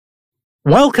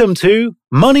Welcome to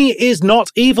Money is Not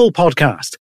Evil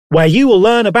podcast, where you will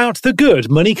learn about the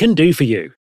good money can do for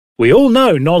you. We all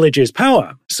know knowledge is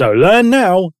power, so learn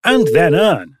now and then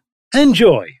earn.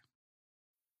 Enjoy.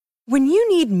 When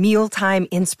you need mealtime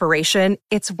inspiration,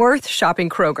 it's worth shopping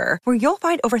Kroger, where you'll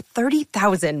find over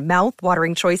 30,000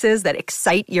 mouth-watering choices that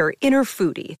excite your inner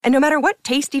foodie. And no matter what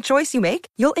tasty choice you make,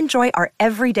 you'll enjoy our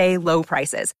everyday low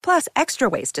prices, plus extra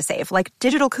ways to save, like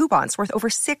digital coupons worth over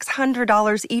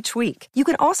 $600 each week. You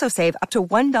can also save up to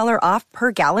 $1 off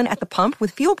per gallon at the pump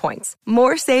with fuel points.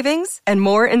 More savings and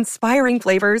more inspiring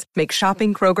flavors make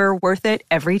shopping Kroger worth it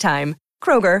every time.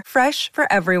 Kroger, fresh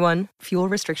for everyone. Fuel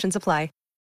restrictions apply.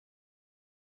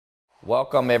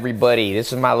 Welcome, everybody.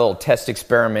 This is my little test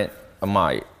experiment of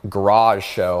my garage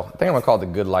show. I think I'm going to call it the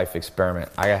Good Life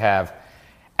Experiment. I have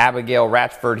Abigail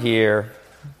Ratchford here,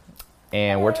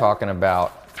 and we're talking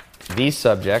about these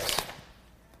subjects.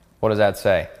 What does that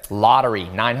say? Lottery,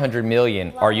 900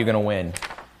 million. Are you going to win?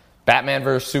 Batman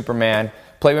vs. Superman.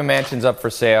 Playboy Mansion's up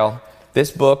for sale. This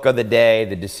book of the day,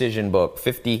 the decision book,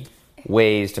 50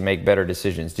 ways to make better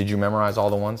decisions. Did you memorize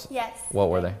all the ones? Yes. What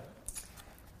were they?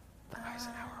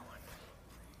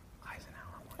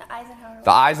 The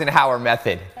Eisenhower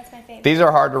method. That's my favorite. These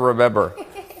are hard to remember.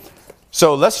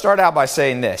 So let's start out by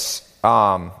saying this.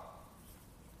 The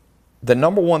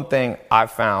number one thing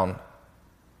I've found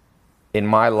in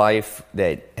my life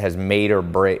that has made or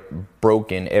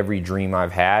broken every dream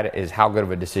I've had is how good of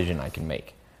a decision I can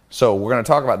make. So we're going to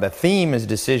talk about, the theme is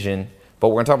decision, but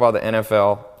we're going to talk about the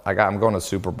NFL. I'm going to the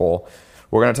Super Bowl.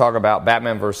 We're going to talk about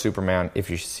Batman vs. Superman,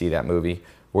 if you should see that movie.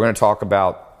 We're going to talk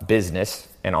about business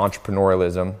and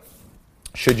entrepreneurialism.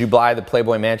 Should you buy the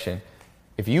Playboy Mansion?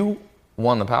 If you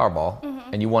won the Powerball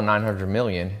and you won 900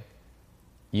 million,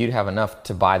 you'd have enough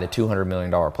to buy the $200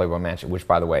 million Playboy Mansion, which,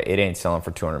 by the way, it ain't selling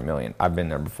for $200 million. I've been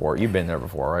there before. You've been there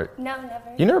before, right? No,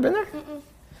 never. You never been there? Mm-mm.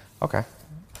 Okay.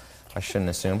 I shouldn't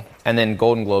assume. And then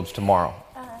Golden Globes tomorrow.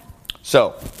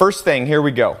 So, first thing, here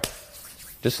we go.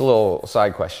 Just a little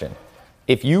side question.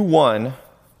 If you won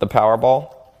the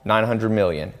Powerball, 900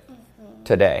 million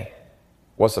today,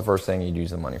 what's the first thing you'd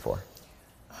use the money for?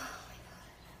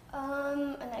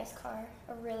 A nice car.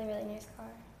 A really, really nice car.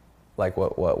 Like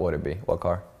what would it be? What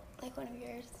car? Like one of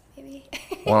yours, maybe.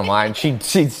 One of mine. She'd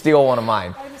steal one of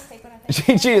mine. I would just take one of those.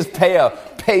 She'd just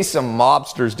pay some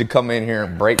mobsters to come in here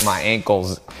and break my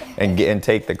ankles and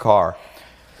take the car.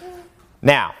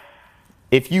 Now,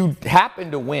 if you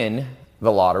happen to win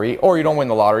the lottery, or you don't win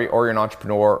the lottery, or you're an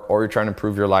entrepreneur, or you're trying to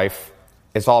improve your life,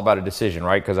 it's all about a decision,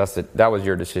 right? Because that was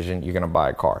your decision. You're gonna buy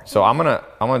a car. So I'm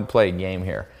gonna play a game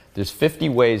here. There's 50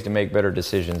 ways to make better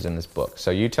decisions in this book. So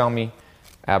you tell me,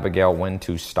 Abigail, when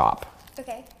to stop.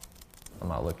 Okay. I'm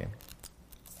not looking.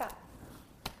 Stop.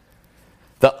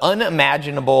 The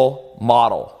unimaginable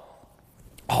model.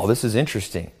 Oh, this is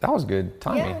interesting. That was good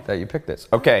timing that you picked this.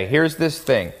 Okay, here's this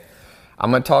thing.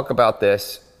 I'm going to talk about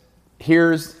this.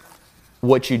 Here's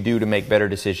what you do to make better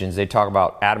decisions. They talk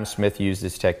about Adam Smith used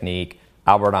this technique,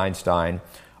 Albert Einstein.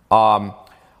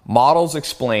 Models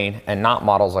explain, and not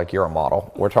models like you're a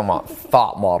model. We're talking about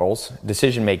thought models,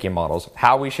 decision-making models,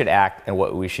 how we should act and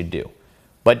what we should do.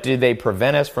 But do they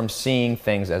prevent us from seeing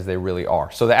things as they really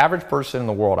are? So the average person in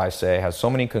the world, I say, has so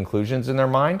many conclusions in their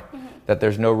mind that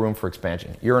there's no room for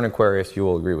expansion. You're an Aquarius, you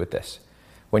will agree with this.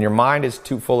 When your mind is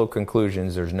too full of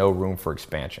conclusions, there's no room for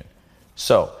expansion.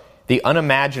 So the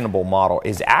unimaginable model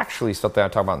is actually something I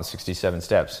talk about in the 67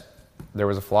 steps. There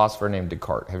was a philosopher named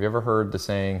Descartes. Have you ever heard the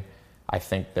saying, I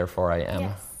think, therefore I am?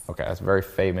 Yes. Okay, that's a very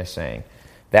famous saying.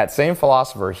 That same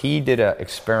philosopher, he did an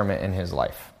experiment in his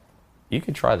life. You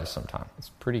could try this sometime. It's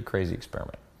a pretty crazy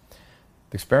experiment.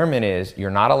 The experiment is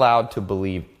you're not allowed to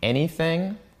believe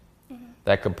anything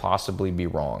that could possibly be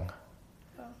wrong.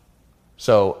 Oh.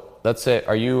 So let's say,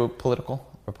 are you political,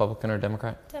 Republican or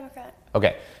Democrat? Democrat.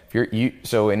 Okay.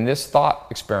 So in this thought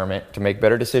experiment, to make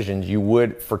better decisions, you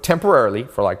would, for temporarily,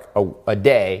 for like a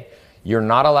day, you're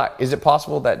not allowed. Is it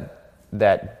possible that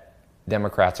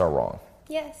Democrats are wrong?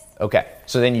 Yes. Okay.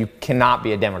 So then you cannot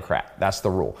be a Democrat. That's the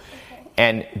rule. Okay.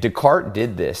 And Descartes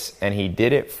did this, and he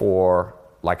did it for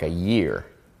like a year.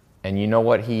 And you know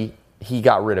what? He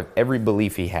got rid of every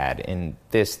belief he had in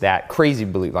this, that, crazy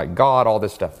belief, like God, all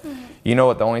this stuff. Mm-hmm. You know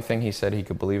what the only thing he said he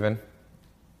could believe in?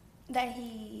 I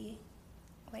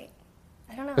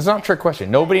don't know. It's not a trick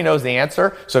question. Nobody knows the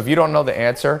answer. So if you don't know the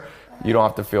answer, you don't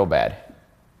have to feel bad.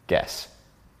 Guess.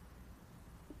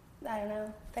 I don't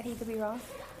know. That he could be wrong.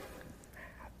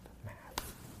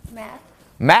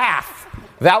 Math.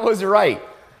 That was right.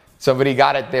 Somebody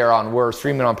got it there we're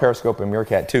streaming on Periscope and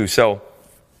Meerkat too. So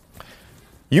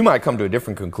You might come to a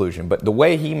different conclusion, but the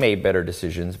way he made better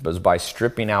decisions was by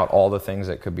stripping out all the things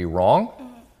that could be wrong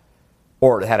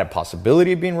or had a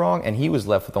possibility of being wrong, and he was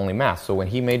left with only math. So when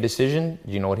he made decision,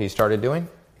 you know what he started doing?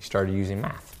 He started using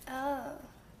math. Oh.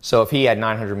 So if he had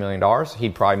 $900 million,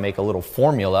 he'd probably make a little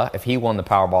formula. If he won the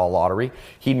Powerball lottery,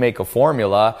 he'd make a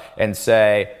formula and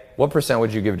say, what %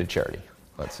 would you give to charity,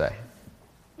 let's say?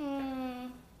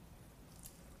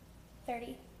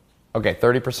 30. Okay,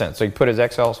 30%. So he put his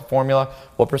Excel formula.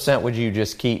 What % would you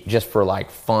just keep just for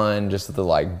like fun, just to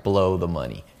like blow the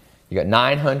money? You got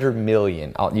 900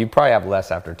 million. You probably have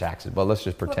less after taxes, but let's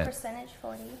just pretend. What percentage?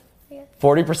 40. Yeah.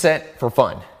 40% for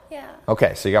fun. Yeah.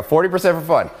 Okay, so you got 40% for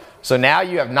fun. So now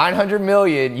you have 900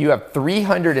 million. You have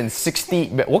 360.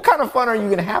 What kind of fun are you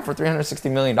going to have for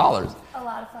 $360 million? A lot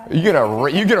of fun. You're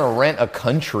gonna rent a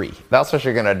country. That's what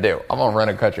you're gonna do. I'm gonna rent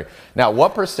a country. Now,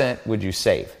 what % would you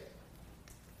save?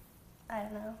 I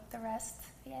don't know. The rest,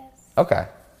 yes. Okay,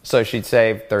 so she'd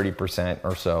save 30%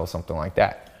 or so, something like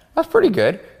that. That's pretty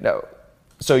good. No,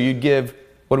 so you'd give,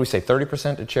 what do we say,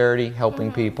 30% to charity,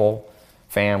 helping people,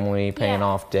 family, paying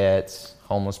off debts,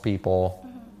 homeless people.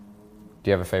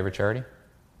 Do you have a favorite charity?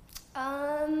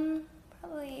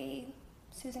 Probably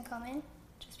Susan Komen,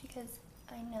 just because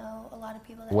I know a lot of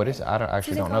people that. What is it? I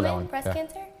actually don't know that one. Breast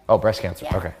cancer. Oh, breast cancer.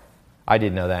 Yeah. Okay. I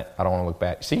didn't know that. I don't want to look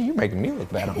bad. See, you're making me look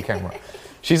bad on camera.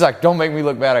 She's like, don't make me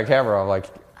look bad on camera. I'm like,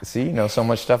 see, you know so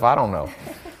much stuff I don't know.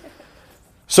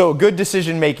 So a good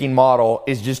decision-making model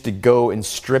is just to go and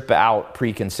strip out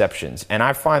preconceptions. And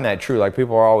I find that true. Like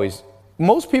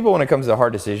most people when it comes to a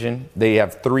hard decision, they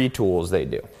have 3 tools they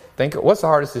do. What's the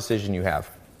hardest decision you have?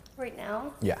 Right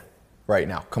now. Yeah, right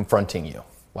now, confronting you.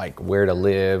 Like where to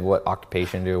live, what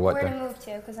occupation to do, Where to move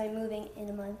to, because I'm moving in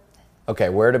a month. Okay,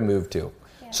 where to move to.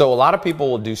 Yeah. So a lot of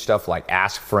people will do stuff like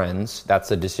ask friends.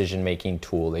 That's a decision-making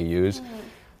tool they use.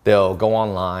 They'll go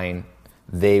online.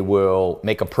 They will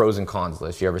make a pros and cons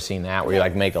list. You ever seen that where you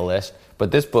like make a list?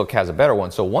 But this book has a better one.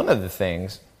 So one of the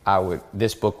things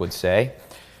this book would say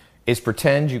is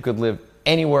pretend you could live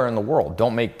anywhere in the world.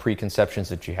 Don't make preconceptions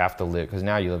that you have to live, because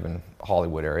now you live in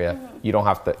Hollywood area. You don't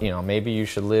have to, maybe you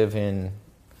should live in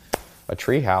a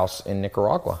treehouse in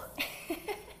Nicaragua.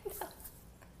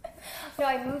 No,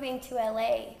 I'm moving to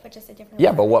LA, which is a different.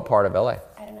 Yeah, but what part of LA?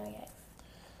 I don't know yet.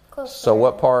 Close. So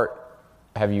what part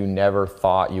have you never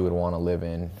thought you would want to live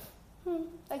in?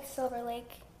 Like Silver Lake.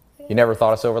 You never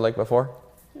thought of Silver Lake before?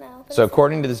 No. So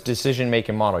according to this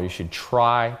decision-making model, you should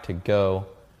try to go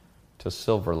to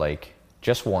Silver Lake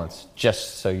just once,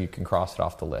 just so you can cross it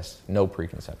off the list. No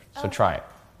preconceptions. So try it.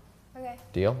 Okay.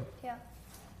 Deal? Yeah.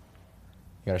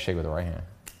 You got to shake with the right hand.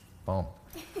 Boom.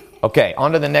 Okay,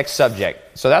 on to the next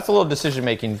subject. So that's a little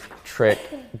decision-making trick.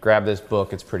 Grab this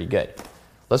book. It's pretty good.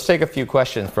 Let's take a few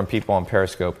questions from people on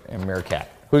Periscope and Meerkat.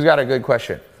 Who's got a good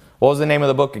question? What was the name of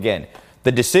the book again?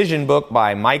 The Decision Book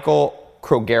by Michael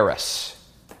Krogeris.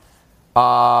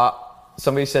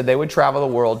 Somebody said they would travel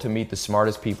the world to meet the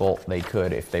smartest people they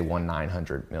could if they won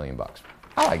 $900 million.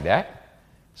 I like that.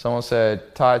 Someone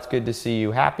said, Todd, it's good to see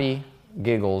you happy.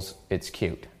 Giggles, it's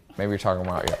cute. Maybe you're talking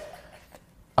about you.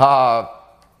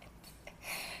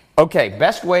 Okay,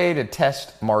 best way to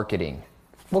test marketing.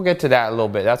 We'll get to that a little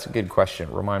bit. That's a good question.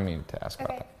 Remind me to ask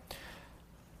about that.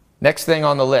 Next thing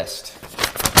on the list.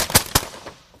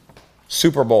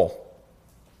 Super Bowl.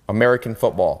 American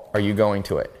football. Are you going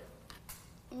to it?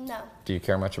 No. Do you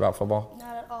care much about football?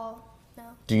 Not at all. No.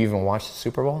 Do you even watch the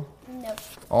Super Bowl? No.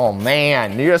 Oh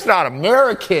man, you're just not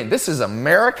American. This is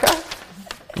America.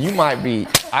 I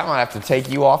might have to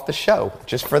take you off the show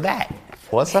just for that.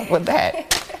 What's up with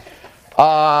that?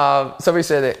 Somebody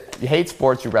said that you hate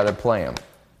sports, you'd rather play them.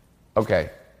 Okay,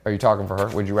 are you talking for her?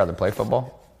 Would you rather play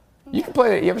football? No. You can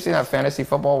play it. You ever seen that fantasy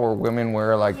football where women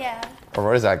wear or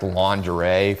what is that, like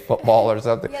lingerie football or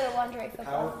something? Yeah, the lingerie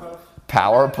football.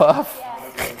 Powerpuff?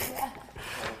 Yeah.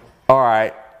 All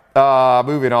right,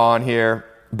 moving on here.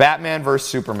 Batman versus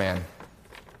Superman.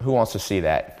 Who wants to see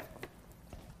that?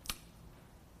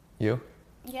 You?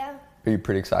 Yeah. Are you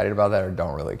pretty excited about that or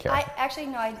don't really care? I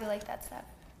do like that stuff.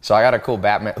 So I got a cool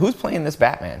Batman. Who's playing this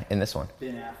Batman in this one?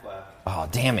 Ben Affleck. Oh,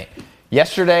 damn it.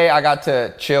 Yesterday I got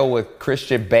to chill with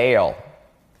Christian Bale.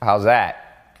 How's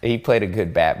that? He played a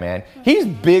good Batman. He's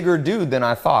bigger dude than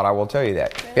I thought, I will tell you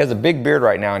that. He has a big beard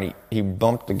right now, and he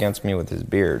bumped against me with his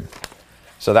beard.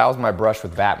 So that was my brush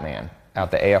with Batman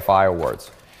at the AFI Awards.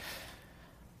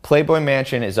 Playboy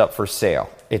Mansion is up for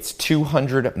sale. It's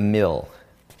 $200 million.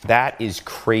 That is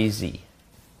crazy.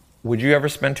 Would you ever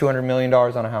spend $200 million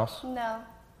on a house? No.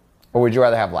 Or would you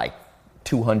rather have like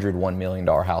 $201 million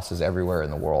houses everywhere in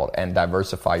the world and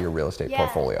diversify your real estate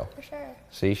portfolio? For sure.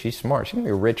 See, she's smart. She's going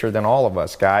to be richer than all of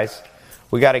us, guys.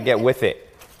 We got to get with it.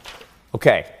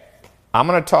 Okay, I'm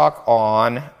going to talk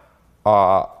on,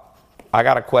 I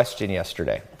got a question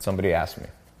yesterday. Somebody asked me.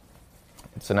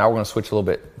 So now we're going to switch a little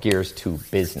bit gears to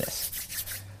business.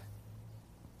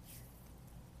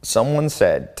 Someone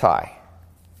said, Ty,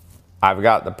 I've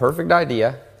got the perfect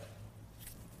idea,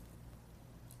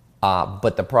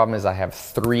 but the problem is I have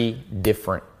 3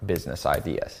 different business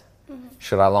ideas. Mm-hmm.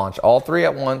 Should I launch all 3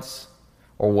 at once,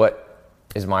 or what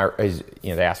is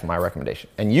they asked my recommendation.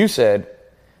 And you said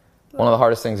one of the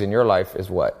hardest things in your life is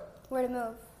what? Where to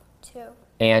move to.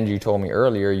 And you told me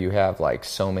earlier you have like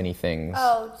so many things.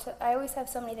 Oh, so I always have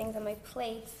so many things on my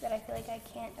plate that I feel like I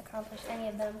can't accomplish any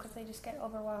of them because I just get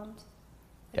overwhelmed.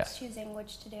 It's choosing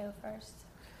which to do first.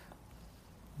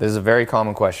 This is a very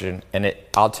common question, and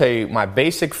I'll tell you my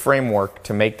basic framework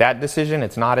to make that decision.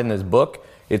 It's not in this book.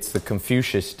 It's the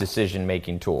Confucius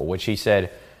decision-making tool, which he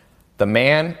said, the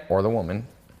man or the woman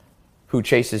who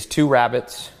chases 2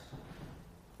 rabbits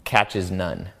catches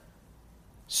none.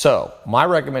 So my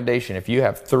recommendation, if you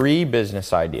have 3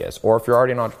 business ideas, or if you're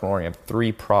already an entrepreneur and you have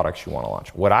 3 products you want to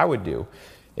launch, what I would do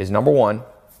is, number 1,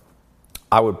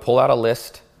 I would pull out a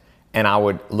list and I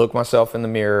would look myself in the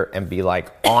mirror and be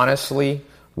like, honestly,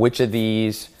 which of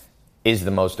these is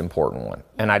the most important one?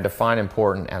 And I define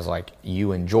important as like,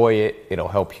 you enjoy it, it'll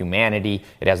help humanity,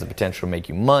 it has the potential to make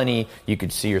you money, you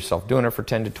could see yourself doing it for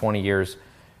 10 to 20 years.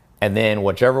 And then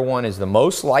whichever one is the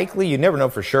most likely, you never know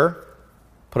for sure,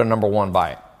 put a number 1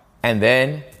 by it. And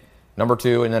then number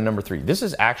 2, and then number 3. This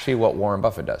is actually what Warren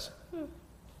Buffett does.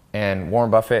 And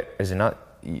Warren Buffett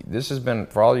this has been,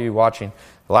 for all of you watching,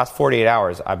 the last 48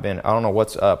 hours, I don't know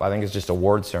what's up. I think it's just a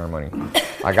award ceremony.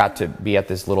 I got to be at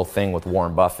this little thing with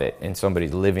Warren Buffett in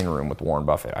somebody's living room with Warren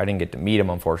Buffett. I didn't get to meet him,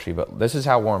 unfortunately, but this is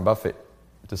how Warren Buffett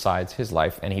decides his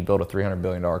life, and he built a $300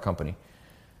 billion company.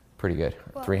 Pretty good.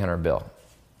 Wow. 300 bill.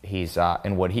 He's,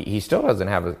 and what he still doesn't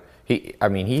have he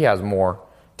has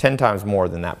 10 times more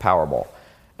than that Powerball.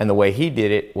 And the way he did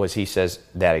it was, he says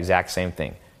that exact same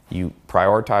thing. You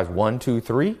prioritize 1, 2,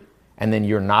 3, and then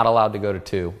you're not allowed to go to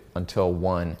 2 until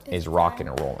 1 is rocking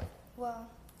and rolling. Well,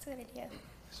 that's a good idea.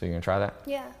 So you're going to try that?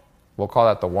 Yeah. We'll call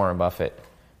that the Warren Buffett,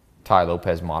 Tai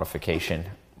Lopez modification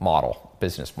model,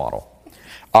 business model.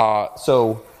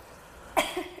 So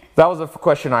that was the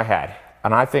question I had.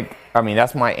 And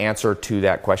that's my answer to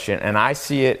that question. And I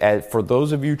see it as, for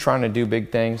those of you trying to do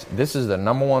big things, this is the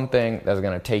number 1 thing that's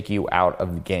going to take you out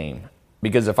of the game.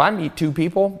 Because if I meet 2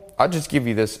 people, I'll just give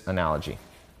you this analogy.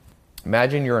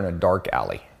 Imagine you're in a dark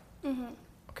alley,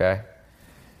 okay?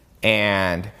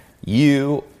 And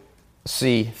you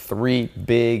see 3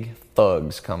 big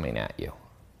thugs coming at you.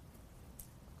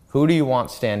 Who do you want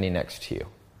standing next to you?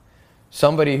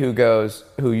 Somebody who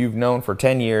you've known for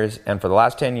 10 years, and for the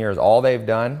last 10 years, all they've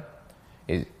done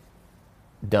is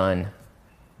done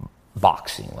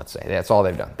boxing, let's say. That's all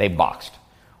they've done. They boxed.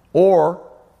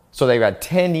 So they've had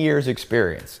 10 years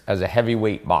experience as a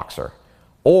heavyweight boxer.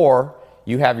 Or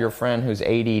you have your friend who's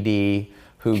ADD,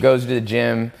 who goes to the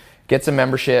gym, gets a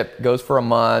membership, goes for a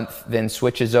month, then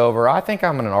switches over. I think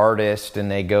I'm an artist, and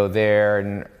they go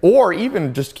there. Or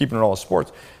even just keeping it all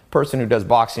sports, person who does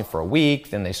boxing for a week,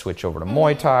 then they switch over to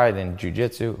Muay Thai, then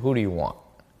Jiu-Jitsu. Who do you want?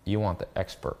 You want the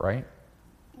expert, right?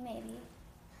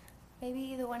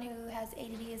 Maybe the one who has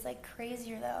ADD is like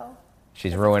crazier though.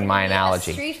 She's ruined my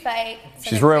analogy. Street fight.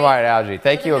 She's ruined my analogy.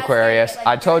 Thank you, Aquarius.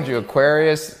 I told you,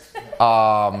 Aquarius.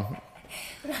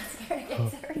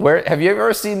 Where have you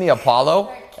ever seen the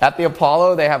Apollo? At the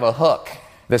Apollo, they have a hook.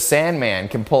 The Sandman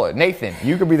can pull it. Nathan,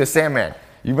 you could be the Sandman.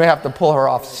 You may have to pull her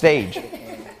off stage.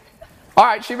 All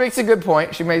right, she makes a good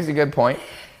point.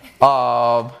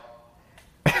 What?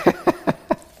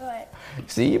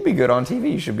 See, you'd be good on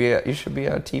TV. You should be a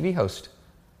TV host.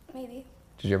 Maybe.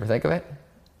 Did you ever think of it?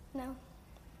 No.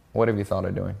 What have you thought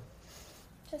of doing?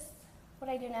 Just what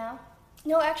I do now.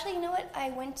 No, actually, you know what? I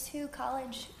went to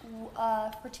college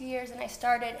for 2 years, and I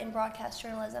started in broadcast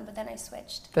journalism, but then I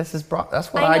switched. That's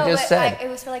what I just said. It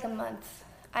was for like a month.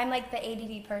 I'm like the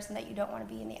ADD person that you don't want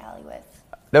to be in the alley with.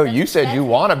 No, you said you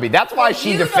want to be. That's why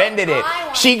she defended it.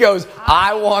 She goes,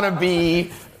 I want to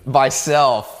be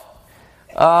myself.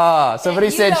 Somebody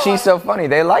said she's so funny.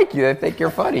 They like you. They think you're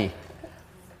funny.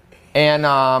 And,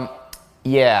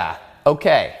 yeah.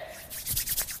 Okay.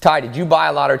 Ty, did you buy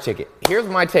a lottery ticket? Here's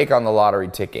my take on the lottery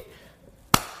ticket.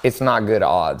 It's not good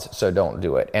odds, so don't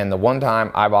do it. And the one time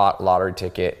I bought a lottery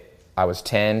ticket, I was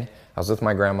 10. I was with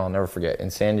my grandma, I'll never forget. In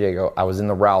San Diego, I was in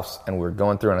the Ralphs, and we were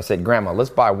going through, and I said, Grandma, let's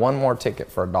buy one more ticket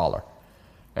for $1.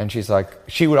 And she's like,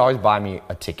 she would always buy me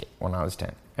a ticket when I was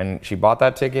 10. And she bought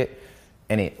that ticket,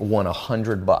 and it won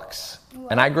 $100.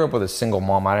 And I grew up with a single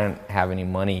mom. I didn't have any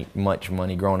much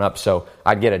money growing up. So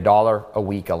I'd get $1 a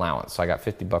week allowance. So I got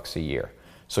 $50 a year.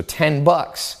 So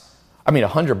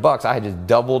 $100, I had just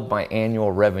doubled my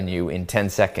annual revenue in 10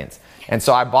 seconds. And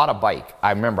so I bought a bike. I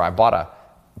remember I bought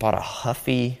a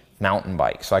Huffy mountain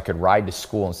bike so I could ride to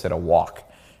school instead of walk.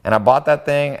 And I bought that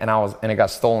thing and it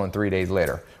got stolen 3 days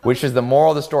later, which is the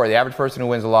moral of the story. The average person who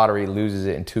wins the lottery loses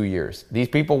it in 2 years. These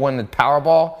people win the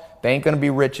Powerball, they ain't going to be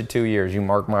rich in 2 years. You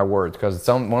mark my words, because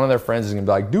one of their friends is going to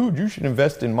be like, dude, you should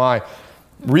invest in my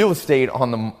real estate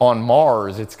on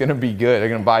Mars. It's going to be good. They're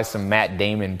going to buy some Matt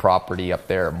Damon property up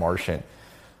there, Martian.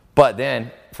 But then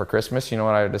for Christmas, you know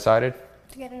what I decided?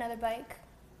 To get another bike.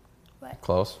 What?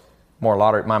 Close. More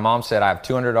lottery. My mom said, I have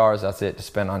 $200. That's it to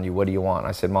spend on you. What do you want?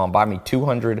 I said, Mom, buy me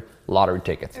 200 lottery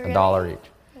tickets, really? $1 each.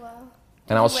 Wow.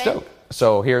 And I was stoked.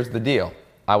 So here's the deal.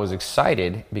 I was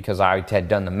excited because I had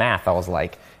done the math. I was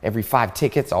like, every 5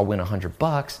 tickets, I'll win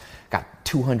 $100. Got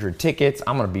 200 tickets.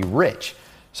 I'm going to be rich.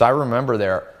 So I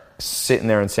remember sitting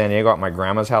there in San Diego at my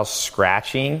grandma's house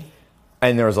scratching.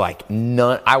 And there was like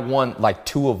none. I won, like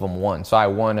 2 of them won. So I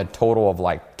won a total of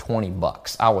like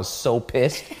 $20. I was so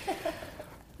pissed.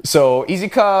 So easy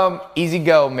come, easy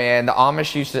go, man. The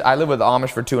Amish I lived with the Amish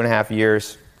for 2.5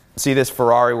 years. See this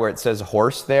Ferrari where it says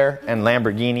horse there, and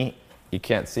Lamborghini, you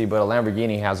can't see, but a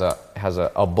Lamborghini has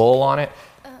a bull on it.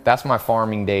 That's my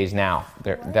farming days now.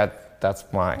 That's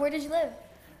my. Where did you live?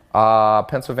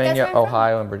 Pennsylvania,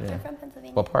 Ohio, and Virginia. I'm from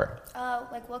Pennsylvania. What part?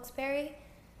 Like Wilkes-Barre.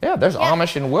 Yeah, there's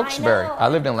Amish in Wilkes-Barre. I know. I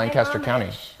lived in Lancaster I'm County.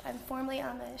 Amish. I'm formerly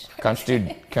Amish.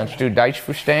 Kannst du Deutsch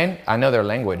verstehen? I know their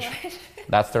language.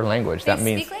 That's their language. They That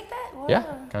means. speak like that? Wow. Yeah,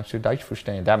 kannst du Deutsch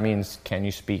verstehen? That means, can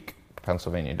you speak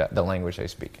Pennsylvania, the language they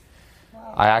speak.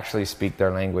 Wow. I actually speak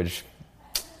their language.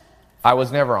 I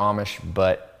was never Amish,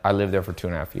 but I lived there for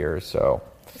 2.5 years, so.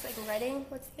 It's like Reading,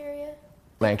 what's the area?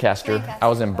 Lancaster. I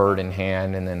was in Bird in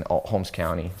Hand and then Holmes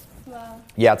County. Wow.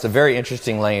 Yeah, it's a very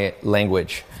interesting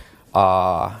language.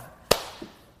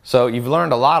 So you've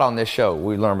learned a lot on this show.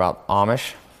 We learned about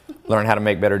Amish, learned how to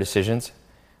make better decisions.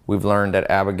 We've learned that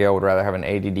Abigail would rather have an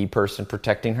ADD person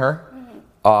protecting her.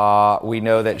 We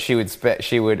know that she would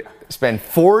spend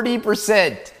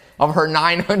 40% of her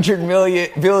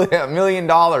 $900 million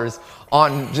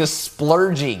on just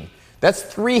splurging. That's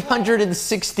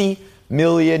 $360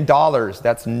 million.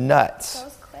 That's nuts. That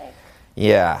was quick.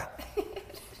 Yeah.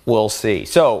 We'll see.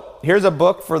 So here's a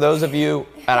book for those of you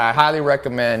that I highly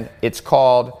recommend. It's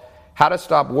called How to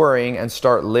Stop Worrying and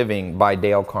Start Living by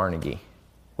Dale Carnegie.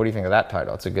 What do you think of that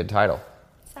title? It's a good title.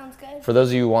 Sounds good. For those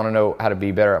of you who want to know how to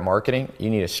be better at marketing,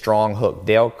 you need a strong hook.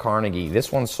 Dale Carnegie.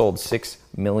 This one sold 6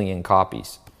 million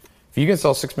copies. If you can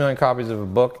sell 6 million copies of a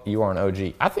book, you are an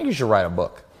OG. I think you should write a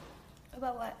book.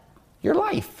 About what? Your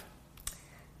life.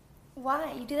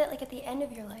 Why? You do that like at the end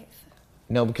of your life.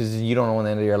 No, because you don't know when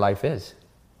the end of your life is.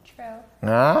 True.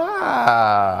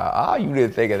 You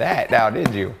didn't think of that now,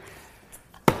 did you?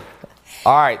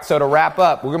 All right, so to wrap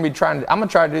up, I'm going to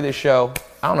try to do this show.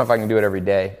 I don't know if I can do it every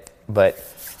day, but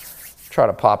try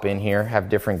to pop in here, have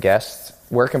different guests.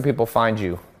 Where can people find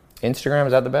you? Instagram,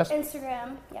 is that the best?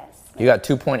 Instagram, yes. You got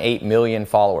 2.8 million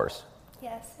followers.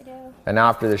 Yes, I do. And now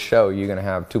after this show, you're going to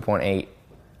have 2.8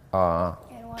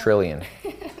 trillion.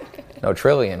 No,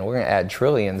 trillion. We're going to add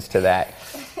trillions to that.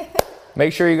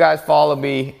 Make sure you guys follow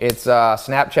me. It's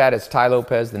Snapchat, it's Ty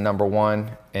Lopez, the #1,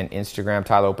 and Instagram,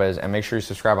 Ty Lopez. And make sure you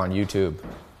subscribe on YouTube.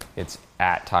 It's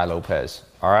at Ty Lopez.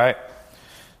 All right?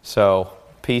 So,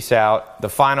 peace out.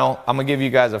 I'm going to give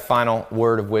you guys a final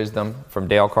word of wisdom from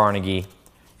Dale Carnegie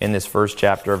in this first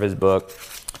chapter of his book.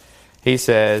 He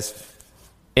says,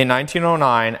 in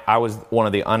 1909, I was one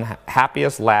of the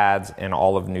unhappiest lads in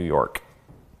all of New York.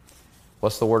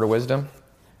 What's the word of wisdom?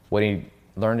 What he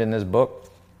learned in this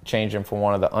book changed him from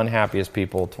one of the unhappiest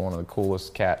people to one of the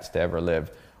coolest cats to ever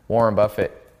live. Warren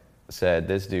Buffett said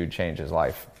this dude changed his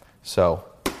life. So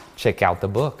check out the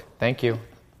book. Thank you.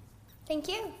 Thank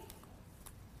you.